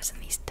capybaras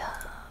in these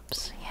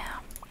tubs. Yeah.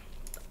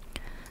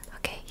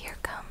 Okay, here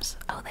comes.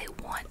 Oh, they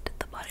want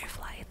the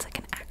butterfly. It's like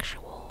an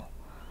actual.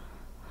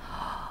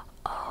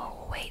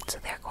 Oh, wait, so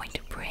they're going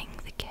to bring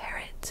the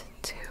carrot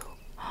too.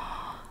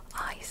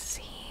 I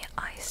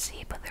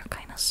see, but they're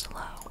kind of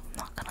slow,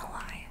 not gonna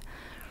lie.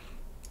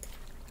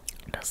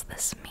 Does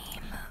this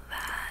mean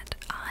that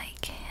I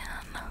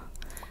can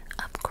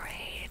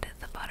upgrade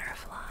the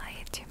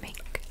butterfly to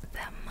make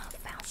them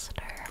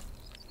faster?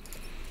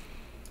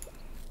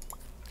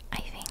 I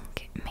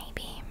think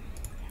maybe,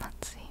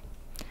 let's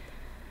see,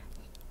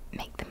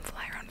 make them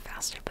fly around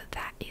faster, but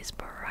that is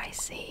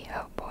pricey.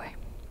 Oh boy,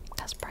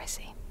 that's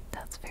pricey.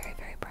 That's very,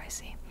 very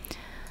pricey.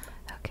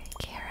 Okay,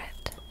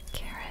 carrot,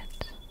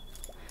 carrot,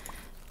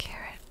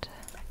 carrot.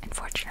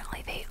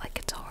 Unfortunately,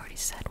 it's already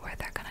said where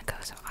they're gonna go,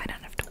 so I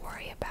don't have to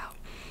worry about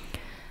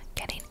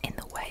getting in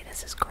the way.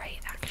 This is great,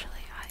 actually.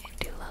 I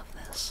do love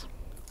this.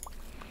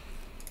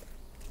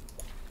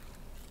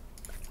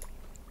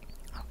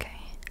 Okay.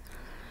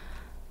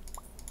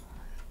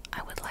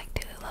 I would like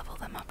to level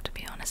them up, to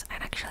be honest.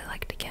 I'd actually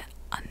like to get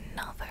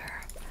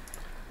another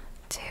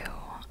two,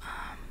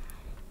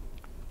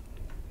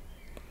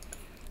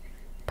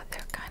 but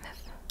they're kind of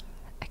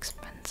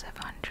expensive.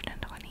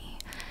 120.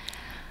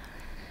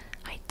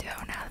 I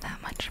don't have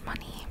that much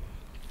money.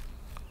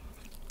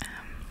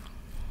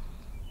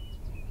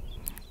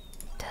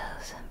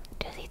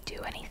 Does he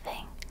do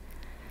anything?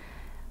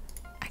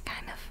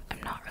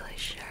 I'm not really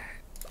sure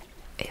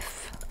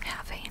if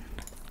having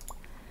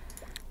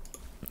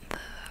the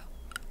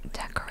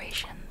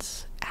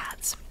decorations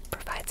ads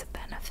provides a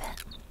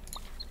benefit.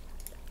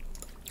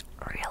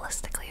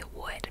 Realistically, it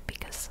would,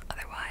 because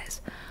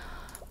otherwise,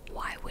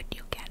 why would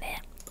you get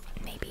it?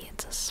 Maybe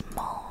it's a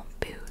small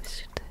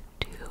boost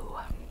to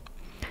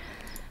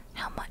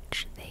how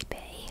much they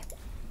pay,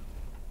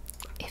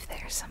 if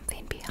there's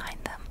something behind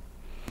them.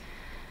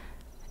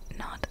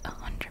 Not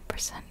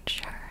 100%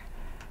 sure.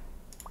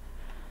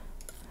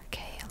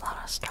 Okay, a lot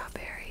of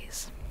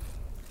strawberries.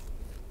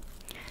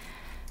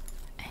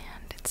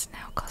 And it's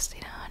now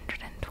costing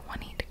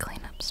 120 to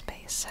clean up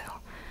space, so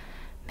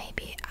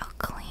maybe I'll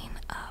clean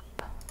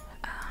up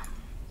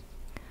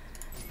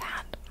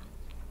that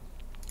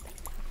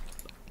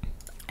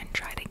and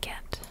try to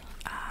get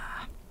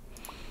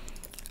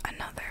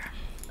another.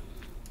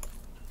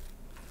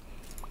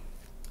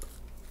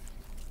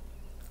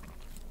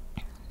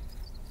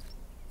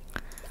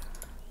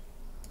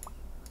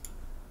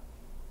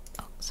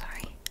 Oh,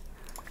 sorry.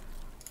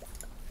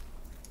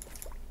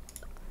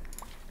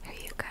 There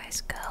you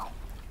guys go.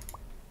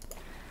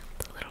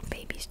 The little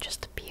babies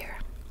just appear.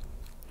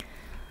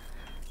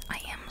 I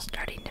am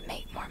starting to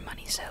make more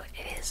money, so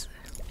it is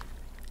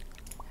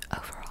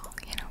overall,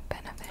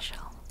 beneficial.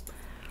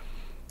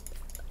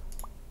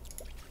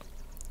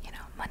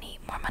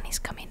 More money's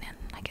coming in,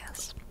 I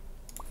guess.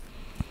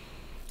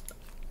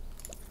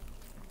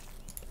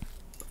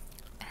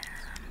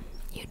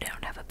 You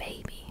don't have a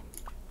baby.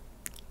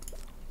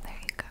 There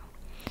you go.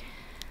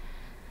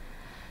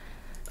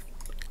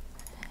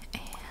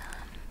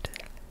 And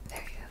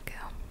there you go.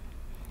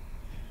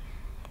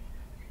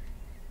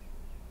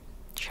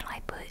 Should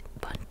I put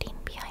bunting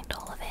behind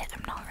all of it?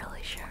 I'm not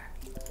really sure.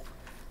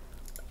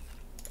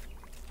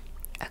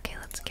 Okay,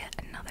 let's get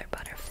another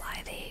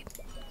butterfly. They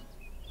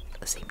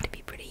seem to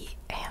be pretty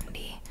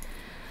handy.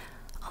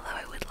 Although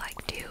I would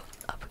like to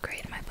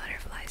upgrade my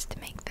butterflies to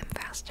make them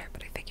faster,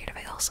 but I figured if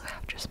I also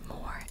have just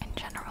more in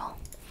general,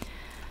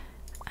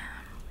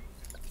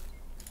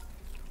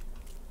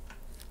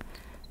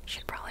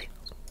 should probably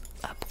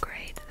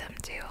upgrade them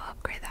too. I'll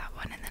upgrade that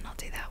one and then I'll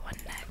do that one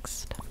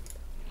next.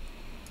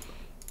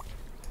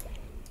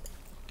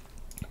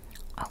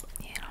 Oh,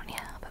 you don't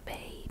have a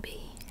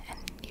baby, and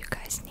you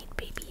guys need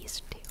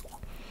babies too.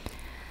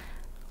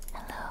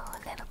 Hello,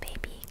 little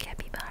baby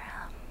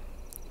capybara.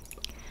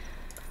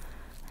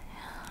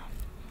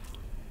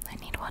 I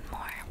need one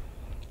more.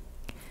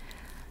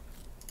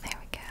 There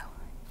we go.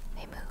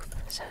 They move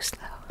so slow,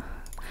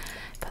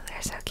 but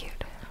they're so cute.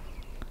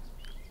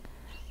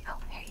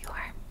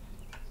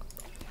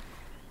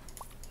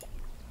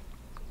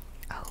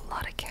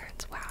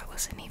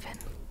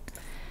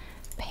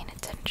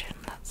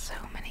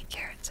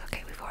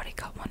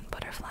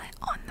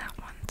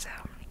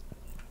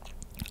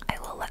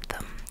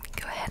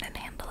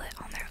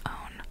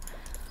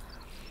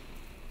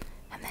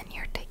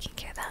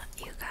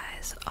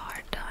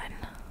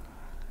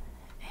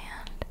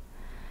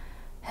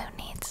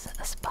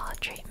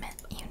 treatment.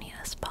 You need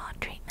a spa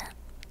treatment.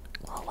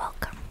 Well,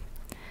 welcome.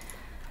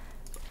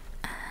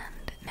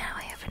 And now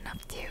I have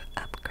enough to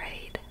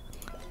upgrade.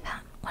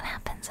 What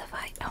happens if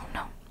I... Oh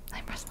no,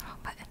 I pressed the wrong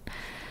button.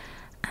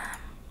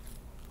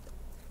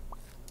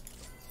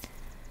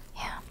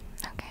 Yeah,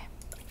 okay.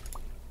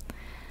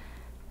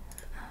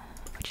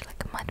 Would you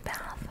like a mud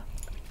bath?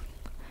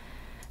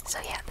 So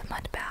yeah, the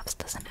mud baths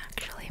doesn't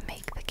actually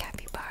make the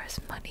capybaras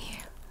muddy.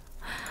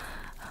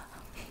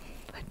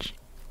 Which,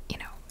 you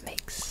know,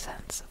 makes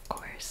sense, of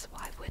course.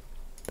 Why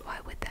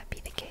would that be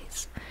the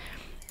case?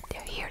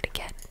 They're here to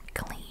get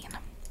clean.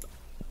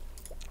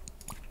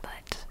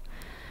 But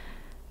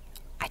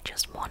I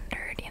just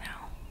wondered, you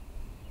know,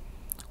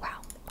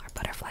 wow, our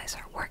butterflies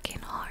are working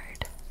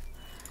hard.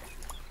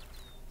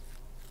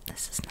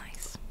 This is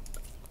nice.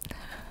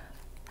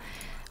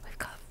 We've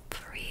got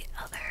 3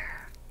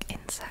 other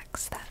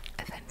insects that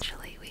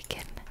eventually we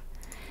can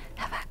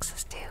have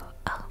access to.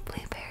 Oh,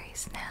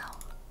 blueberries now.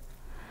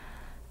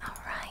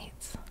 Alright,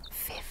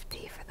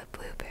 50 for the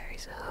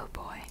blueberries. Oh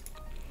boy.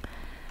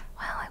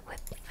 Well, I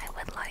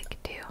would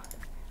like to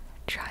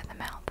try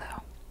them out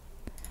though.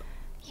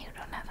 You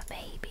don't have a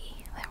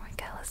baby. There we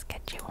go, let's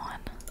get you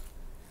one.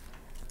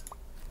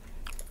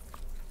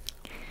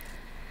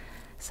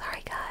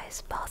 Sorry guys,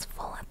 spot's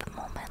full at the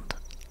moment.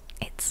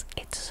 It's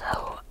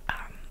so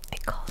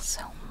it costs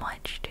so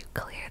much to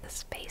clear the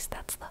space.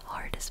 That's the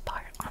hardest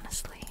part,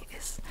 honestly,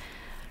 is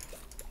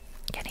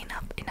getting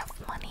up enough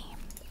money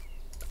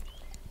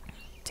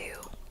to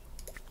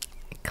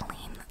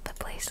clean the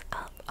place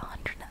up.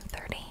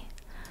 130.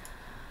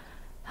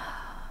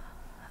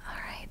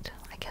 Alright,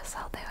 I guess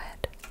I'll do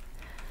it.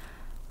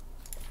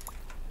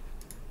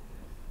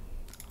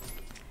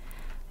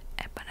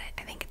 But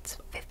I think it's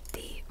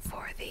 50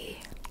 for the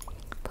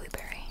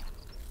blueberry.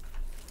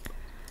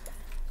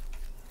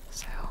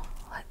 So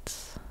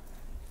let's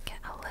get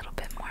a little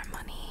bit more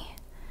money.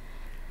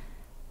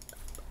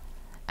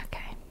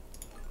 Okay.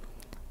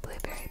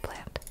 Blueberry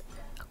plant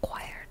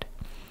acquired.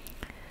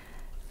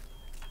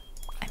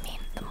 I mean,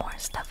 the more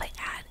stuff I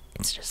add,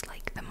 it's just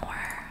like the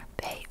more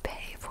they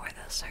pay for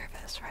the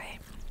service, right?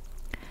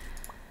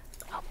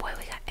 Oh boy,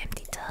 we got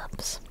empty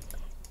tubs.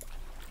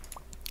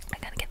 I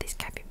gotta get these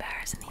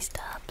capybaras in these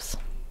tubs.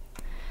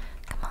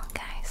 Come on,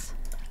 guys.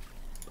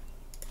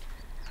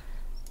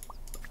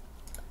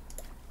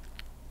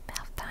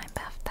 Bath time,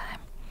 bath time.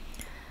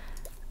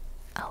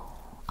 Oh,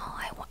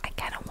 I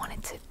kind of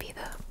wanted to be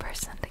the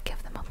person to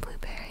give them a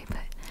blueberry,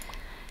 but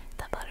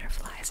the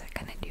butterflies are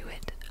gonna do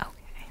it.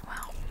 Okay,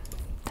 well,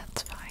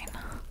 that's fine.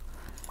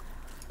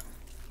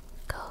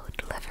 Go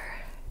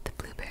deliver the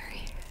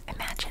blueberry.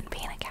 Imagine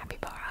being a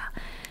capybara,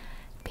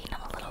 being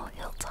on a little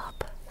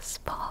hilltop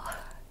spa.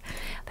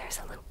 There's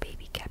a little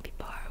baby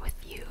capybara with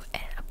you,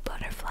 and a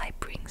butterfly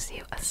brings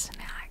you a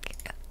snack.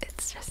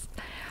 It's just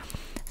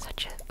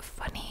such a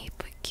funny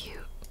but cute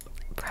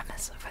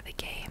premise for the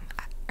game,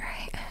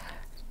 right?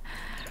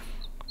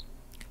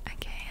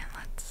 Okay, and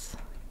let's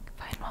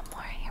find one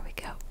more. Here we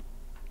go.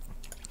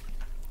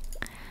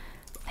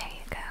 There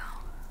you go.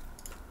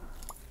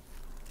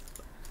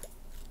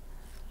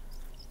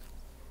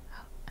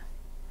 Oh,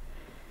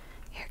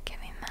 you're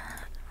getting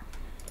that.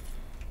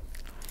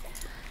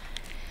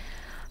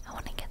 I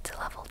want to get to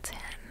level 10.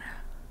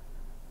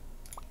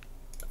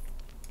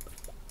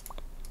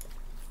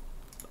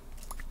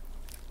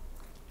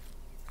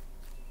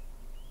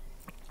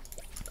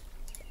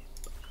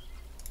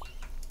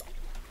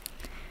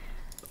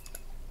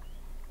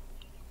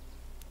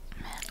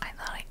 Man, I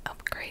thought I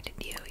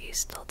upgraded you. You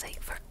still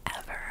take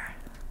forever.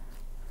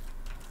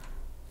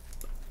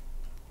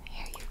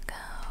 Here you go,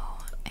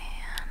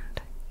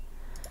 and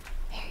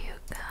here you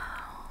go,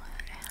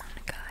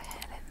 and go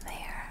ahead in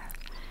there.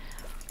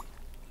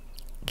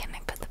 Can I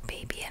put the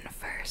baby in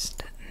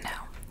first? No,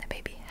 the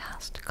baby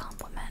has to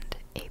complement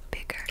a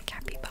bigger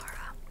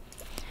capybara.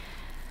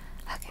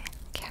 Okay,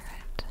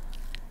 carrot,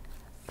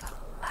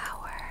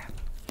 flower,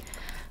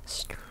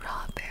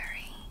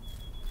 strawberry,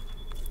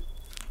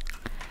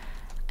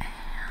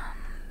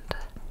 and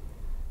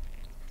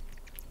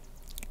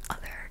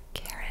other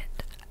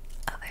carrot,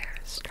 other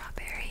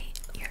strawberry.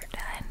 You're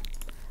done.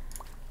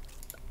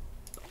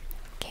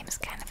 Game's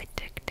kind of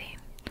addicting,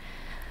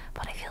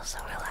 but I feel so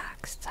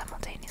relaxed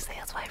simultaneously.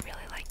 That's why I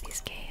really like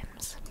these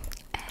games,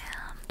 and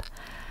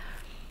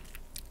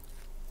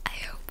I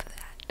hope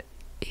that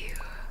you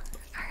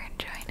are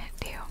enjoying it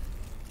too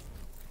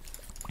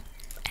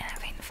and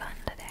having fun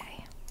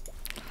today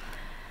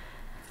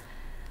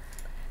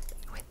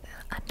with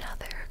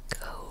another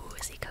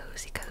cozy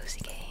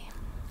game.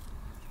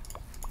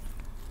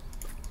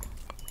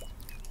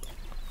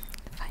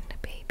 Find a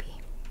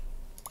baby.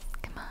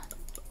 Come on,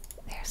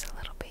 there's a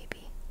little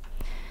baby.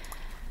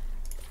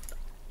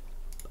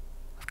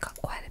 We've got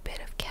quite a bit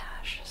of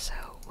cash, so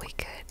we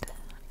could,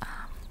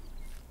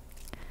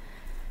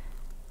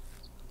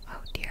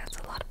 oh dear, that's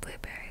a lot of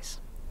blueberries.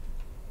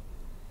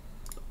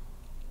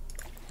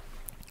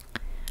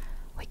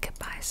 We could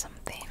buy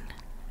something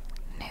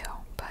new,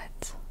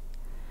 but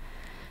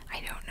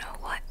I don't know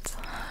what.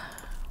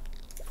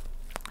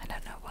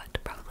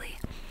 Probably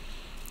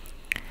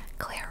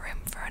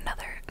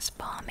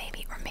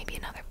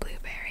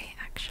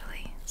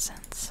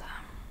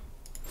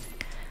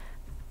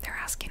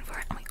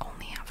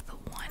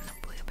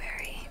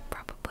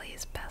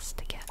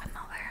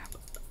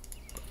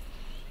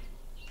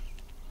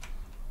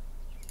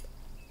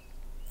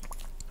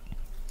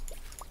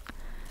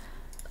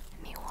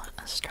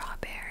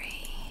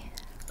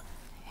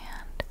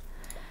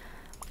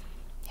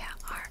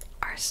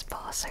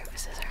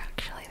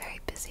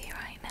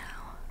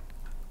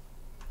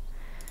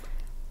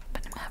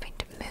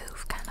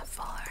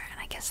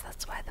guess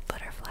that's why the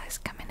butterflies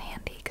come in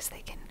handy, because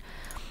they can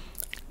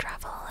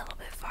travel a little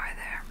bit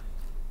farther.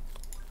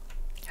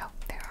 Oh,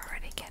 they're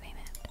already getting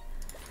it.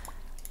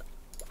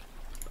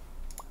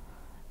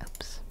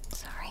 Oops,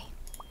 sorry.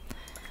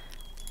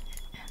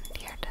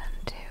 And you're done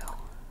too.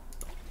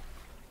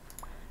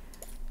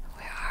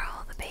 Where are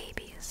all the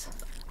babies?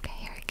 Okay,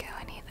 here we go.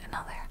 I need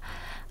another.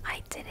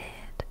 I did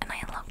it, and I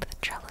unlocked the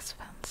trellis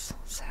fence,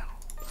 so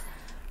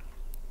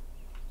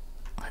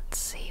let's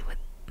see what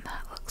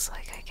that looks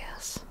like, I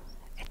guess.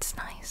 It's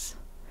nice.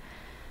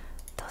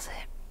 Does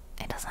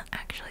it? It doesn't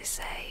actually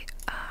say,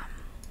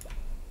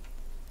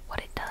 what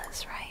it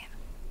does, right?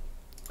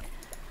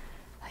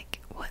 Like,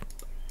 what,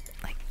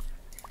 like,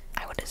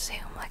 I would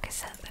assume, like I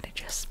said, that it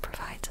just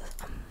provides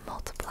a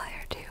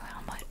multiplier to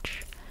how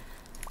much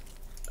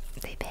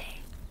they pay,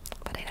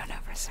 but I don't know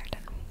for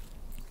certain.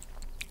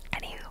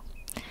 Anywho,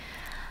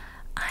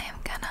 I am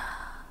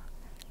gonna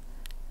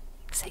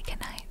say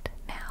goodnight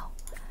now,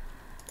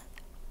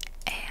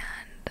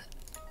 and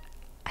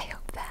I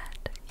hope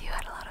that you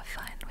had a lot of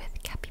fun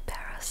with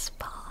Capybara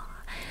Spa.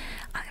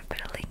 I'm gonna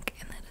put a link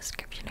in the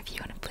description if you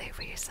want to play it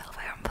for yourself.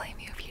 I don't blame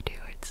you if you do,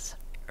 it's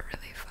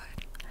really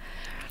fun.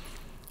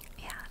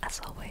 Yeah, as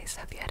always,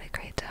 hope you had a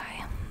great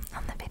time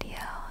on the video,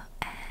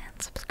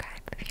 and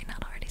subscribe if you're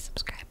not already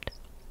subscribed.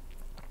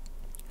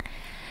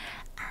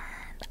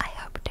 And I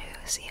hope to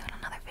see you